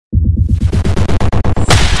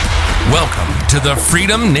to the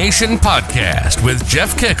Freedom Nation podcast with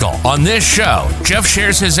Jeff Kickle. On this show, Jeff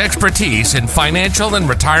shares his expertise in financial and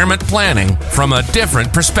retirement planning from a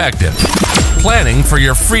different perspective. Planning for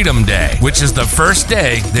your Freedom Day, which is the first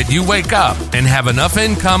day that you wake up and have enough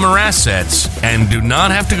income or assets and do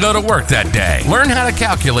not have to go to work that day. Learn how to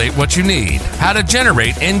calculate what you need, how to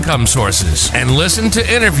generate income sources, and listen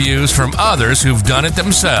to interviews from others who've done it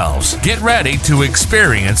themselves. Get ready to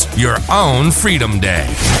experience your own Freedom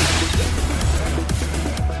Day.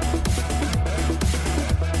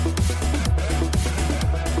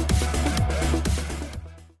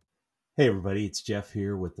 Hey everybody, it's Jeff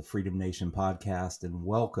here with the Freedom Nation podcast, and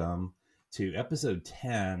welcome to episode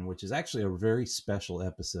 10, which is actually a very special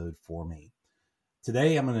episode for me.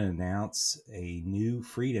 Today I'm going to announce a new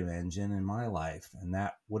freedom engine in my life. And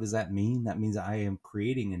what does that mean? That means I am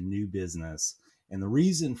creating a new business. And the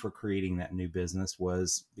reason for creating that new business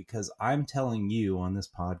was because I'm telling you on this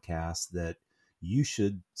podcast that you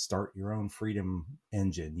should start your own freedom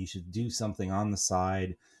engine. You should do something on the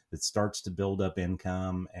side that starts to build up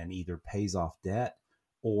income and either pays off debt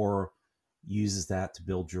or uses that to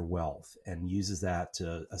build your wealth and uses that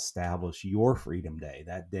to establish your Freedom Day,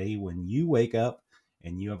 that day when you wake up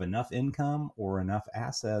and you have enough income or enough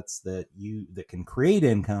assets that can create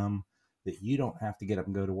income that you don't have to get up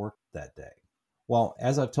and go to work that day. Well,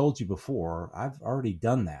 as I've told you before, I've already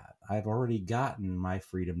done that. I've already gotten my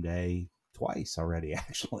Freedom Day twice already,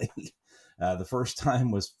 actually. The first time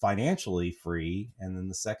was financially free, and then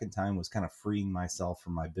the second time was kind of freeing myself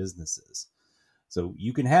from my businesses. So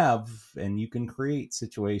you can have and you can create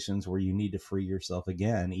situations where you need to free yourself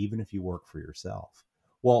again, even if you work for yourself.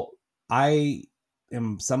 Well, I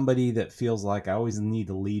am somebody that feels like I always need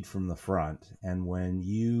to lead from the front. And when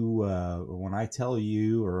I tell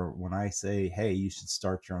you, or when I say, hey, you should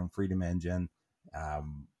start your own freedom engine,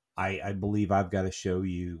 I believe I've got to show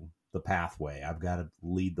you the pathway. I've got to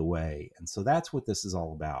lead the way. And so that's what this is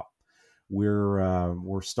all about.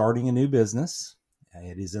 We're starting a new business.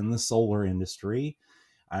 It is in the solar industry.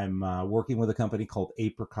 I'm working with a company called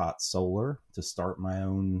Apricot Solar to start my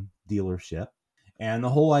own dealership. And the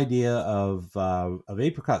whole idea of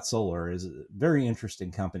Apricot Solar is a very interesting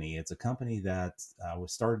company. It's a company that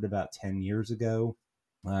was started about 10 years ago,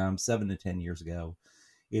 7 to 10 years ago.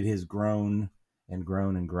 It has grown and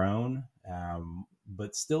grown and grown.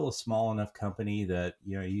 But still a small enough company that,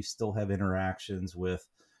 you still have interactions with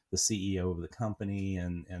the CEO of the company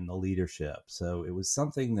and the leadership. So it was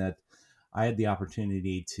something that I had the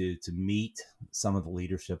opportunity to meet some of the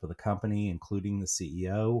leadership of the company, including the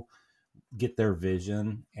CEO, get their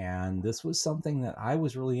vision. And this was something that I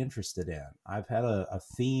was really interested in. I've had a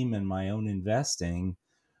theme in my own investing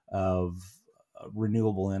of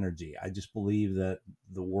renewable energy. I just believe that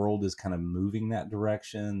the world is kind of moving that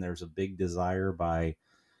direction. There's a big desire by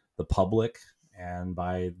the public and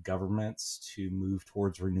by governments to move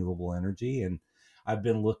towards renewable energy. And I've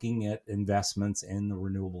been looking at investments in the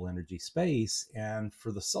renewable energy space. And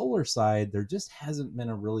for the solar side, there just hasn't been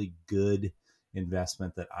a really good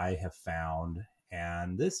investment that I have found.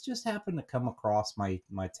 And this just happened to come across my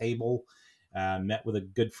table. Met with a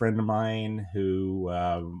good friend of mine who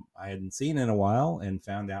I hadn't seen in a while and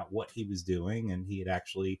found out what he was doing. And he had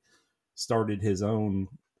actually started his own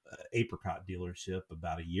Apricot dealership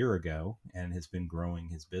about a year ago and has been growing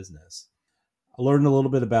his business. I learned a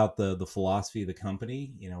little bit about the philosophy of the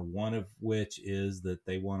company, one of which is that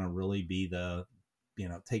they want to really be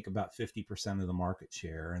take about 50% of the market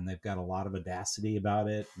share. And they've got a lot of audacity about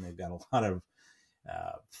it. And they've got a lot of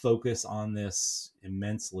focus on this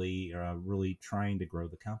immensely, really trying to grow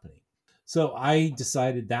the company. So I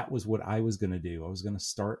decided that was what I was going to do. I was going to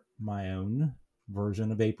start my own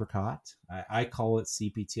version of Apricot. I call it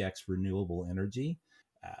CPTX Renewable Energy.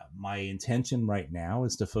 My intention right now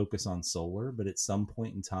is to focus on solar, but at some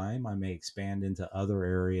point in time, I may expand into other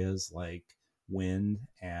areas like wind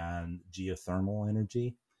and geothermal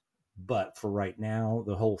energy. But for right now,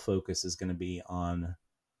 the whole focus is going to be on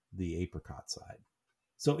the Apricot side.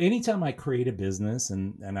 So anytime I create a business,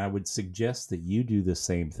 and I would suggest that you do the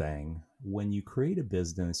same thing, when you create a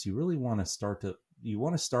business, you really want to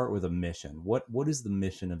start with a mission. What is the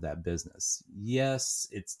mission of that business? Yes,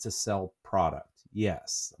 it's to sell product.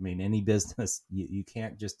 Yes. I mean, any business, you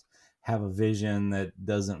can't just have a vision that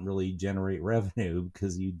doesn't really generate revenue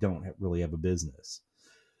because you don't really have a business.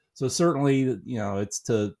 So certainly, it's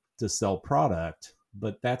to sell product,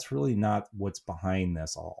 but that's really not what's behind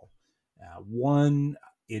this all. One,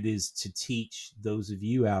 it is to teach those of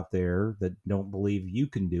you out there that don't believe you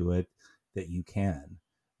can do it, that you can,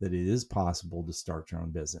 that it is possible to start your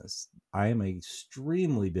own business. I am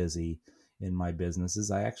extremely busy in my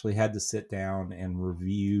businesses. I actually had to sit down and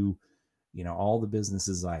review all the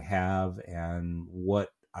businesses I have and what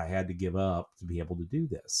I had to give up to be able to do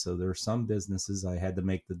this. So there are some businesses I had to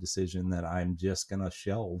make the decision that I'm just going to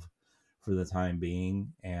shelve for the time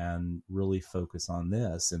being and really focus on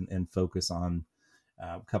this and focus on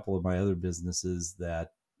a couple of my other businesses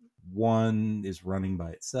that one is running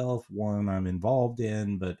by itself, one I'm involved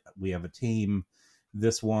in, but we have a team.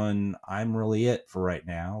 This one, I'm really it for right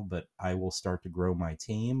now, but I will start to grow my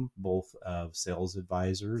team, both of sales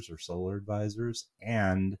advisors or solar advisors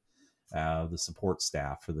and the support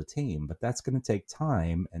staff for the team. But that's going to take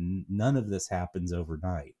time, and none of this happens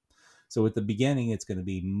overnight. So at the beginning, it's going to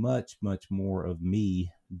be much, much more of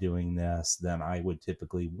me doing this than I would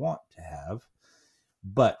typically want to have.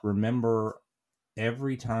 But remember,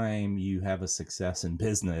 every time you have a success in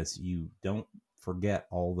business, you don't forget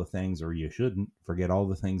all the things, or you shouldn't forget all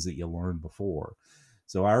the things that you learned before.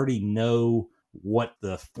 So I already know what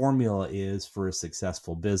the formula is for a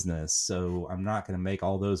successful business. So I'm not going to make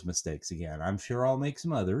all those mistakes again. I'm sure I'll make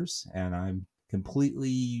some others, and I'm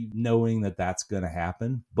completely knowing that that's going to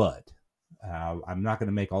happen, but I'm not going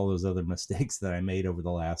to make all those other mistakes that I made over the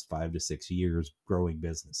last 5 to 6 years growing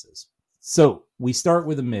businesses. So we start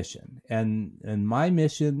with a mission, and my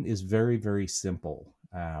mission is very, very simple.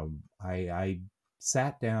 I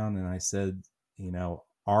sat down and I said,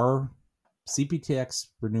 our CPTX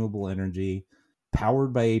renewable energy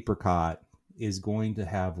powered by Apricot is going to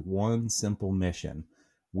have one simple mission.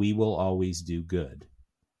 We will always do good.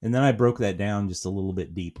 And then I broke that down just a little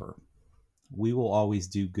bit deeper. We will always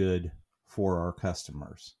do good for our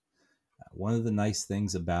customers. One of the nice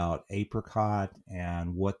things about Apricot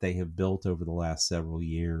and what they have built over the last several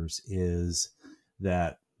years is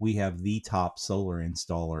that we have the top solar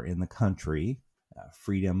installer in the country,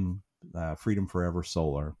 Freedom Forever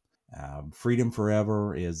Solar. Freedom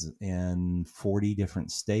Forever is in 40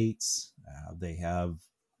 different states. They have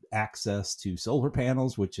access to solar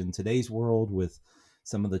panels, which in today's world, with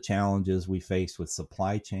some of the challenges we face with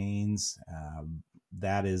supply chains,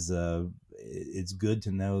 it's good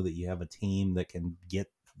to know that you have a team that can get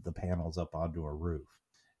the panels up onto a roof.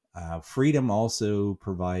 Freedom also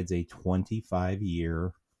provides a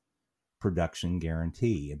 25-year production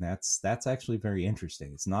guarantee, and that's actually very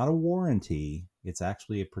interesting. It's not a warranty, it's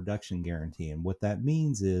actually a production guarantee. And what that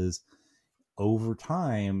means is, over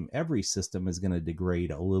time, every system is going to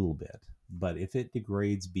degrade a little bit, but if it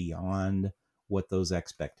degrades beyond what those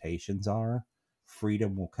expectations are,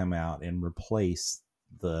 Freedom will come out and replace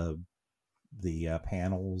the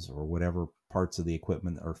panels or whatever parts of the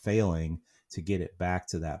equipment are failing to get it back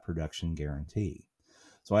to that production guarantee.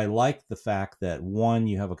 So I like the fact that, one,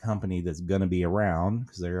 you have a company that's going to be around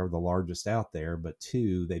because they are the largest out there, but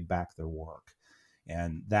two, they back their work.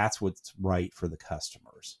 And that's what's right for the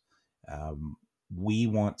customers. We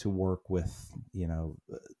want to work with, we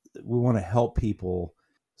want to help people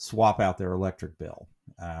swap out their electric bill.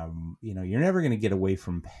 You're never going to get away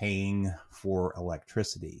from paying for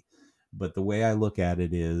electricity. But the way I look at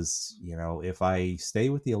it is, if I stay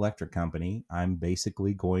with the electric company, I'm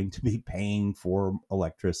basically going to be paying for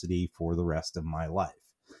electricity for the rest of my life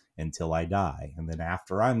until I die. And then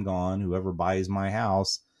after I'm gone, whoever buys my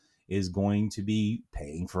house is going to be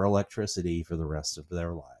paying for electricity for the rest of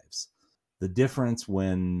their lives. The difference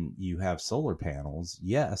when you have solar panels,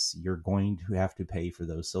 yes, you're going to have to pay for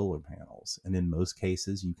those solar panels. And in most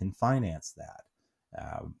cases, you can finance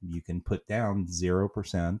that. You can put down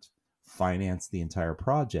 0%, finance the entire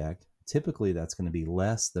project. Typically, that's going to be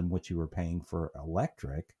less than what you were paying for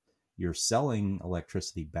electric. You're selling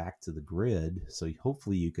electricity back to the grid, so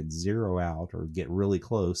hopefully you can zero out or get really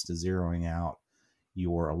close to zeroing out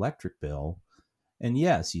your electric bill. And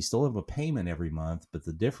yes, you still have a payment every month, but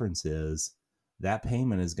the difference is that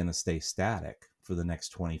payment is going to stay static for the next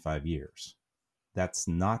 25 years. That's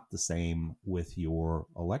not the same with your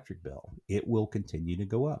electric bill. It will continue to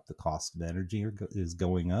go up. The cost of energy is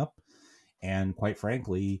going up. And quite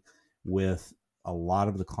frankly, with a lot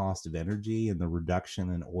of the cost of energy and the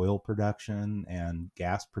reduction in oil production and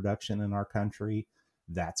gas production in our country,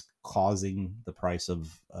 that's causing the price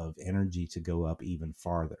of energy to go up even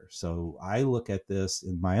farther. So I look at this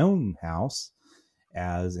in my own house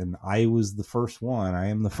and I was the first one. I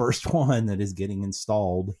am the first one that is getting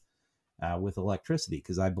installed with electricity,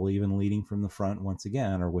 because I believe in leading from the front once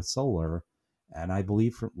again, or with solar. And I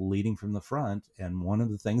believe leading from the front. And one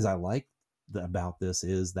of the things I like about this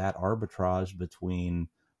is that arbitrage between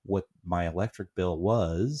what my electric bill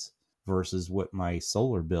was versus what my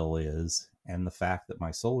solar bill is, and the fact that my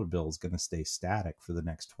solar bill is going to stay static for the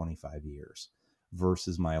next 25 years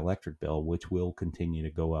versus my electric bill, which will continue to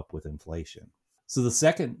go up with inflation. So the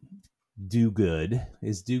second do good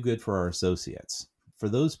is do good for our associates. for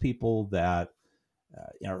those people that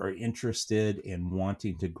are interested in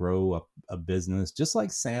wanting to grow a business, just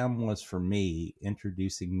like Sam was for me,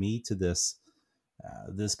 introducing me to this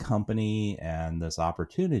company and this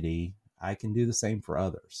opportunity, I can do the same for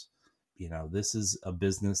others. This is a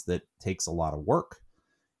business that takes a lot of work.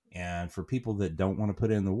 And for people that don't want to put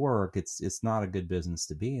in the work, it's not a good business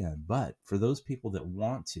to be in. But for those people that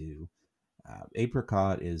want to,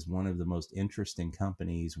 Apricot is one of the most interesting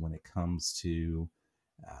companies when it comes to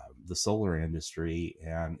the solar industry,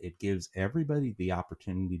 and it gives everybody the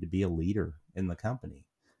opportunity to be a leader in the company,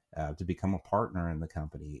 to become a partner in the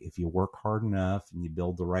company. If you work hard enough and you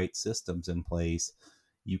build the right systems in place,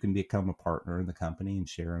 you can become a partner in the company and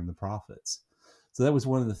share in the profits. So that was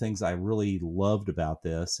one of the things I really loved about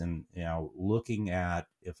this. And, looking at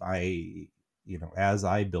if I, as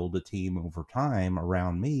I build a team over time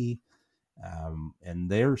around me,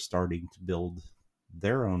 and they're starting to build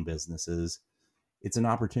their own businesses, it's an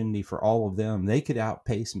opportunity for all of them. They could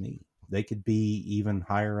outpace me. They could be even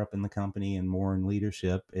higher up in the company and more in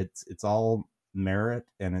leadership. It's all merit,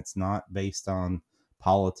 and it's not based on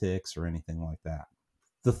politics or anything like that.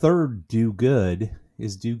 The third do good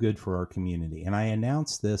is do good for our community. And I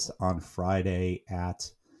announced this on Friday at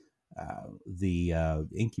the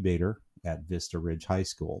incubator at Vista Ridge High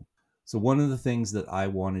School. So one of the things that I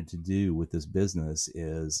wanted to do with this business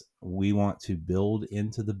is we want to build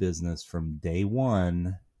into the business from day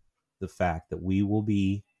one the fact that we will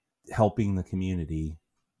be helping the community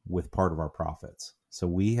with part of our profits. So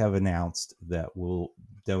we have announced that we'll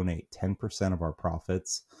donate 10% of our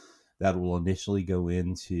profits. That will initially go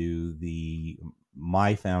into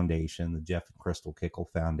my foundation, the Jeff and Crystal Kickle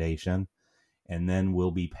Foundation, and then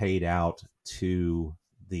will be paid out to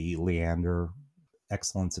the Leander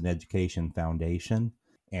Excellence in Education Foundation,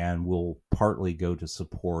 and will partly go to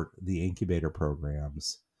support the incubator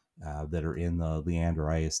programs that are in the Leander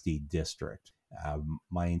ISD district.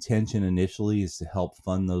 My intention initially is to help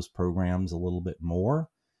fund those programs a little bit more.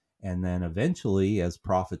 And then eventually, as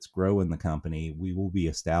profits grow in the company, we will be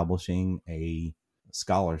establishing a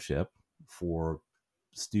scholarship for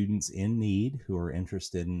students in need who are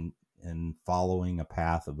interested in following a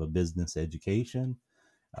path of a business education.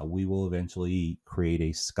 We will eventually create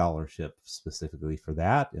a scholarship specifically for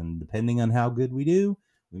that. And depending on how good we do,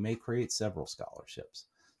 we may create several scholarships.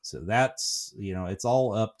 So that's, it's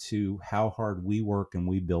all up to how hard we work and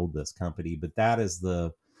we build this company. But that's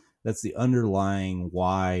the underlying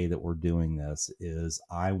why that we're doing this. Is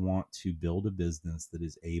I want to build a business that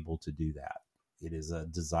is able to do that. It is a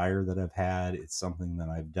desire that I've had. It's something that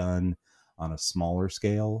I've done on a smaller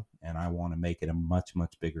scale, and I want to make it a much,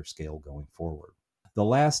 much bigger scale going forward. The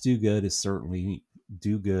last do good is certainly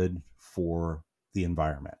do good for the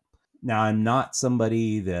environment. Now, I'm not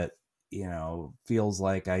somebody that, feels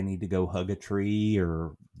like I need to go hug a tree,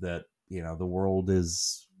 or that, the world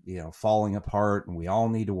is, falling apart and we all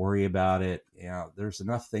need to worry about it. There's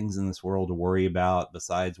enough things in this world to worry about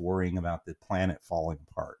besides worrying about the planet falling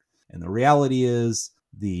apart. And the reality is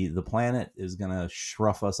the planet is going to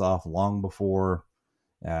shrough us off long before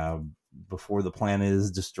the planet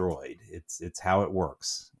is destroyed. It's how it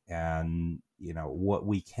works. And, what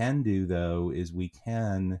we can do, though, is we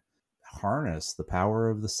can harness the power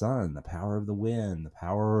of the sun, the power of the wind, the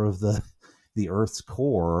power of the Earth's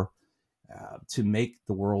core, to make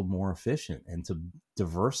the world more efficient and to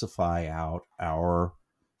diversify out our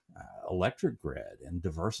electric grid and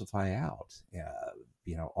diversify out,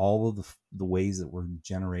 all of the ways that we're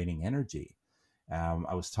generating energy.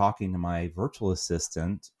 I was talking to my virtual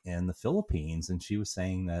assistant in the Philippines, and she was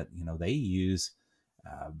saying that, they use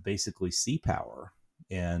basically sea power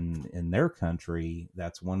in their country.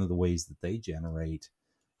 That's one of the ways that they generate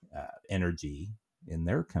energy in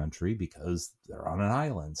their country, because they're on an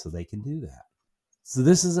island, so they can do that. So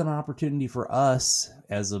this is an opportunity for us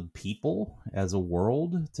as a people, as a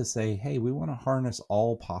world, to say, hey, we want to harness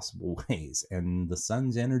all possible ways. And the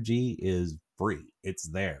sun's energy is free. It's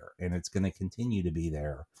there, and it's going to continue to be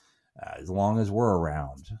there as long as we're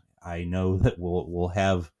around. I know that we'll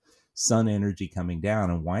have sun energy coming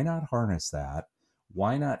down, and why not harness that?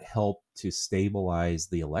 Why not help to stabilize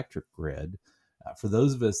the electric grid? For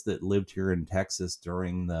those of us that lived here in Texas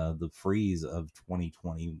during the freeze of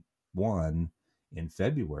 2021 in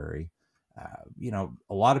February, a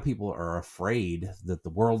lot of people are afraid that the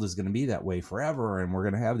world is going to be that way forever and we're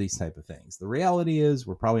going to have these type of things. The reality is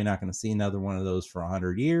we're probably not going to see another one of those for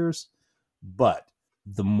 100 years, but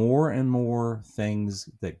the more and more things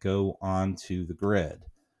that go onto the grid,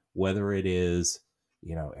 whether it is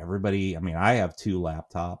everybody, I have 2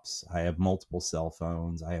 laptops, I have multiple cell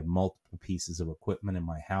phones, I have multiple pieces of equipment in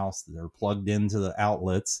my house that are plugged into the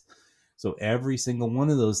outlets. So every single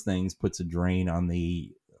one of those things puts a drain on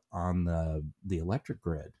the electric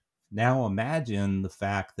grid. Now imagine the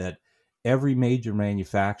fact that every major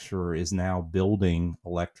manufacturer is now building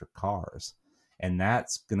electric cars. And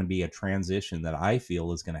that's going to be a transition that I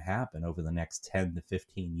feel is going to happen over the next 10 to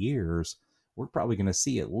 15 years. We're probably going to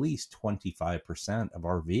see at least 25% of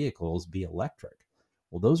our vehicles be electric.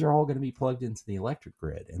 Well, those are all going to be plugged into the electric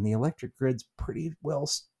grid, and the electric grid's pretty well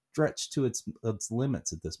stretched to its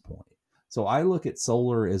limits at this point. So I look at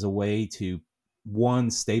solar as a way to, one,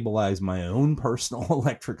 stabilize my own personal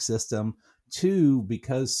electric system. Two,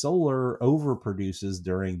 because solar overproduces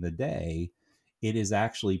during the day, it is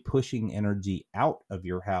actually pushing energy out of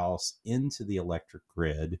your house into the electric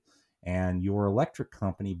grid, and your electric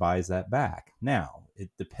company buys that back. Now, it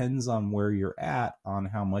depends on where you're at on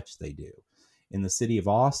how much they do. In the city of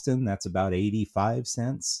Austin, that's about 85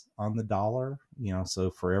 cents on the dollar. So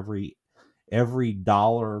for every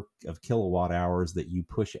dollar of kilowatt hours that you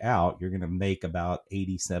push out, you're going to make about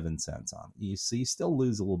 87 cents on it. So you still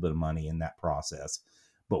lose a little bit of money in that process.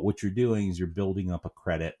 But what you're doing is you're building up a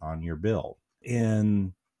credit on your bill.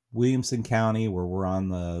 In Williamson County, where we're on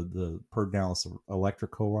the Pedernales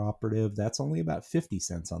Electric Cooperative, that's only about 50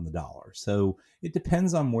 cents on the dollar. So it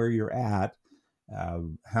depends on where you're at,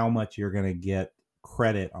 how much you're going to get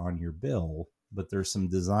credit on your bill. But there's some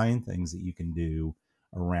design things that you can do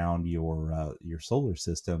around your solar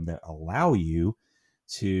system that allow you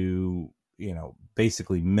to,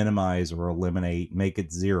 basically minimize or eliminate, make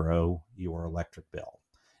it zero, your electric bill.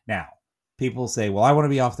 Now, people say, well, I want to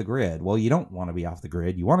be off the grid. Well, you don't want to be off the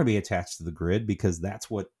grid. You want to be attached to the grid, because that's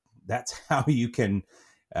how you can,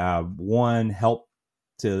 one, help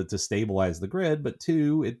to stabilize the grid, but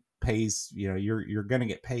two, it pays, you're going to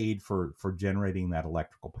get paid for generating that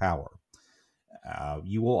electrical power.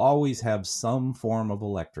 You will always have some form of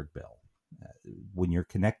electric bill. When you're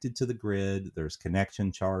connected to the grid, there's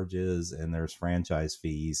connection charges and there's franchise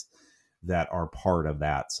fees that are part of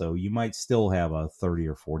that. So you might still have a $30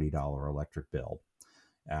 or $40 electric bill.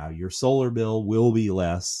 Your solar bill will be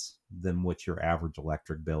less than what your average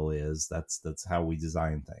electric bill is. That's how we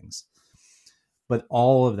design things. But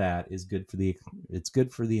all of that is good for it's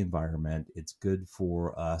good for the environment. It's good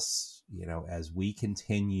for us, as we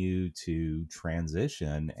continue to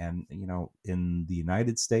transition. And, in the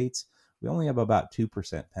United States, we only have about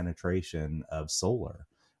 2% penetration of solar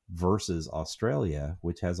versus Australia,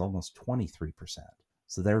 which has almost 23%.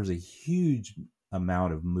 So there's a huge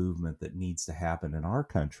amount of movement that needs to happen in our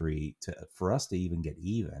country for us to even get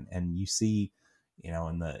even. And you see,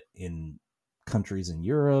 in countries in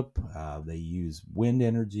Europe, they use wind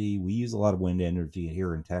energy. We use a lot of wind energy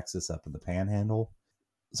here in Texas, up in the Panhandle.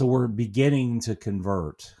 So we're beginning to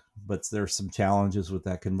convert, but there's some challenges with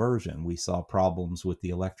that conversion. We saw problems with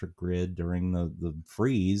the electric grid during the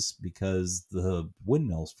freeze because the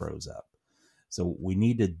windmills froze up. So we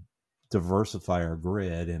need to diversify our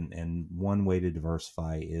grid, and one way to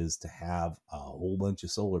diversify is to have a whole bunch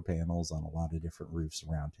of solar panels on a lot of different roofs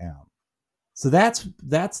around town. So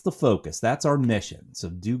that's the focus. That's our mission. So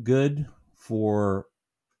do good for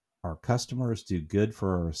our customers, do good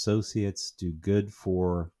for our associates, do good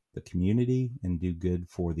for the community, and do good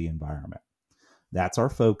for the environment. That's our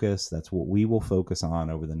focus. That's what we will focus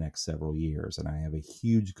on over the next several years. And I have a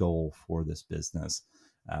huge goal for this business.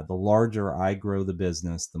 The larger I grow the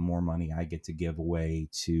business, the more money I get to give away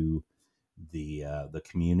to the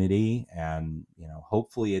community, and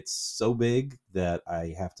hopefully it's so big that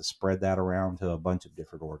I have to spread that around to a bunch of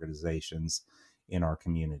different organizations in our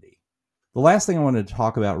community. The last thing I wanted to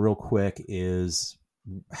talk about real quick is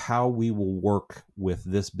how we will work with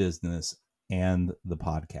this business and the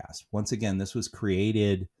podcast. Once again, this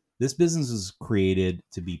business was created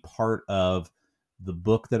to be part of the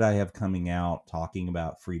book that I have coming out talking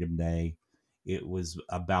about Freedom Day. It was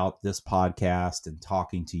about this podcast and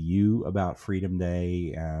talking to you about Freedom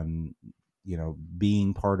Day and,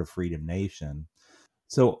 being part of Freedom Nation.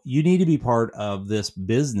 So you need to be part of this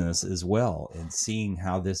business as well and seeing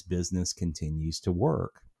how this business continues to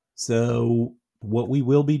work. So what we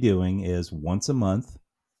will be doing is once a month,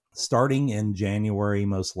 starting in January,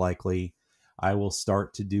 most likely, I will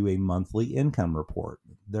start to do a monthly income report.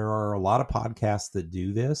 There are a lot of podcasts that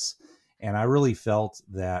do this. And I really felt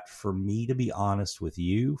that for me to be honest with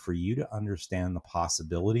you, for you to understand the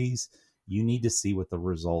possibilities, you need to see what the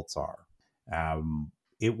results are.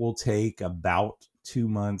 It will take about 2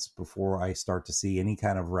 months before I start to see any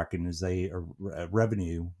kind of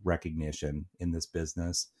revenue recognition in this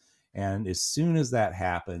business. And as soon as that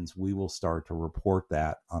happens, we will start to report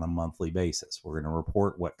that on a monthly basis. We're going to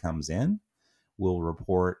report what comes in. We'll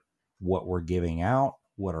report what we're giving out.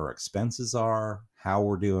 what our expenses are, how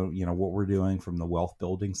we're doing, what we're doing from the wealth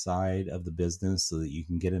building side of the business, so that you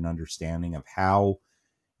can get an understanding of how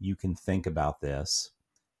you can think about this.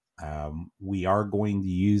 We are going to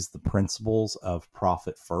use the principles of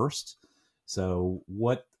profit first. So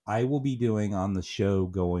what I will be doing on the show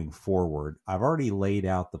going forward, I've already laid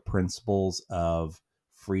out the principles of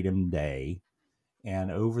Freedom Day.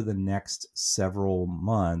 And over the next several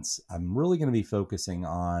months, I'm really going to be focusing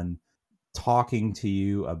on talking to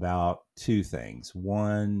you about two things.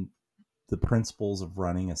 One, the principles of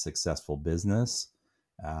running a successful business.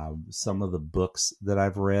 Some of the books that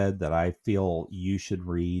I've read that I feel you should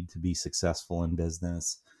read to be successful in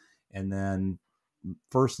business. And then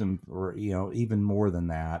first, and even more than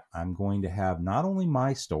that, I'm going to have not only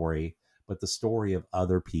my story, but the story of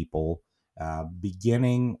other people,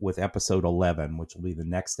 beginning with episode 11, which will be the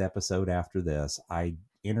next episode after this. I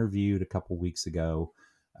interviewed a couple weeks ago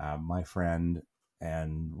my friend,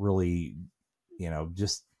 and really,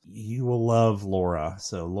 you will love Laura.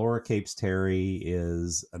 So Laura Capes Terry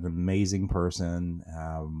is an amazing person.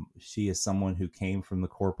 She is someone who came from the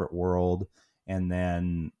corporate world and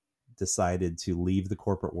then decided to leave the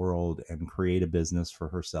corporate world and create a business for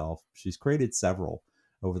herself. She's created several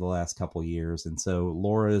over the last couple of years. And so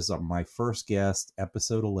Laura is my first guest,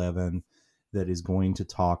 episode 11, that is going to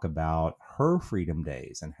talk about her freedom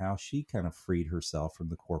days and how she kind of freed herself from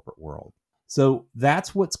the corporate world. So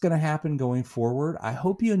that's what's going to happen going forward. I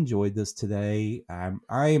hope you enjoyed this today.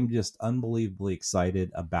 I am just unbelievably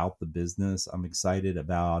excited about the business. I'm excited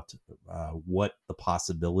about what the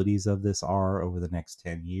possibilities of this are over the next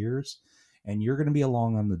 10 years. And you're going to be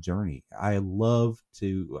along on the journey. I would love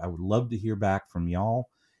to hear back from y'all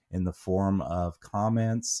in the form of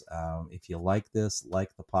comments. If you like this, like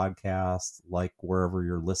the podcast, like wherever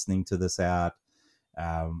you're listening to this at.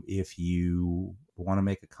 If you want to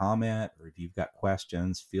make a comment, or if you've got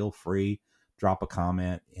questions, feel free, drop a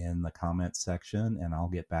comment in the comment section and I'll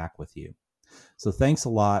get back with you. So thanks a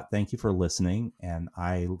lot. Thank you for listening. And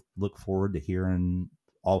I look forward to hearing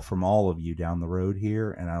from all of you down the road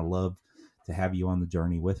here. And I love to have you on the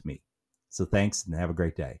journey with me. So thanks, and have a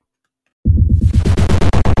great day.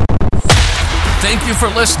 Thank you for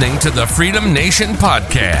listening to the Freedom Nation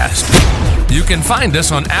podcast. You can find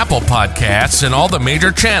us on Apple Podcasts and all the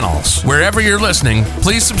major channels. Wherever you're listening,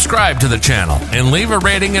 please subscribe to the channel and leave a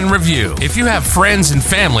rating and review. If you have friends and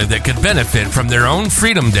family that could benefit from their own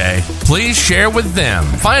Freedom Day, please share with them.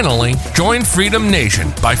 Finally, join Freedom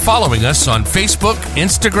Nation by following us on Facebook,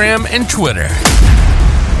 Instagram, and Twitter.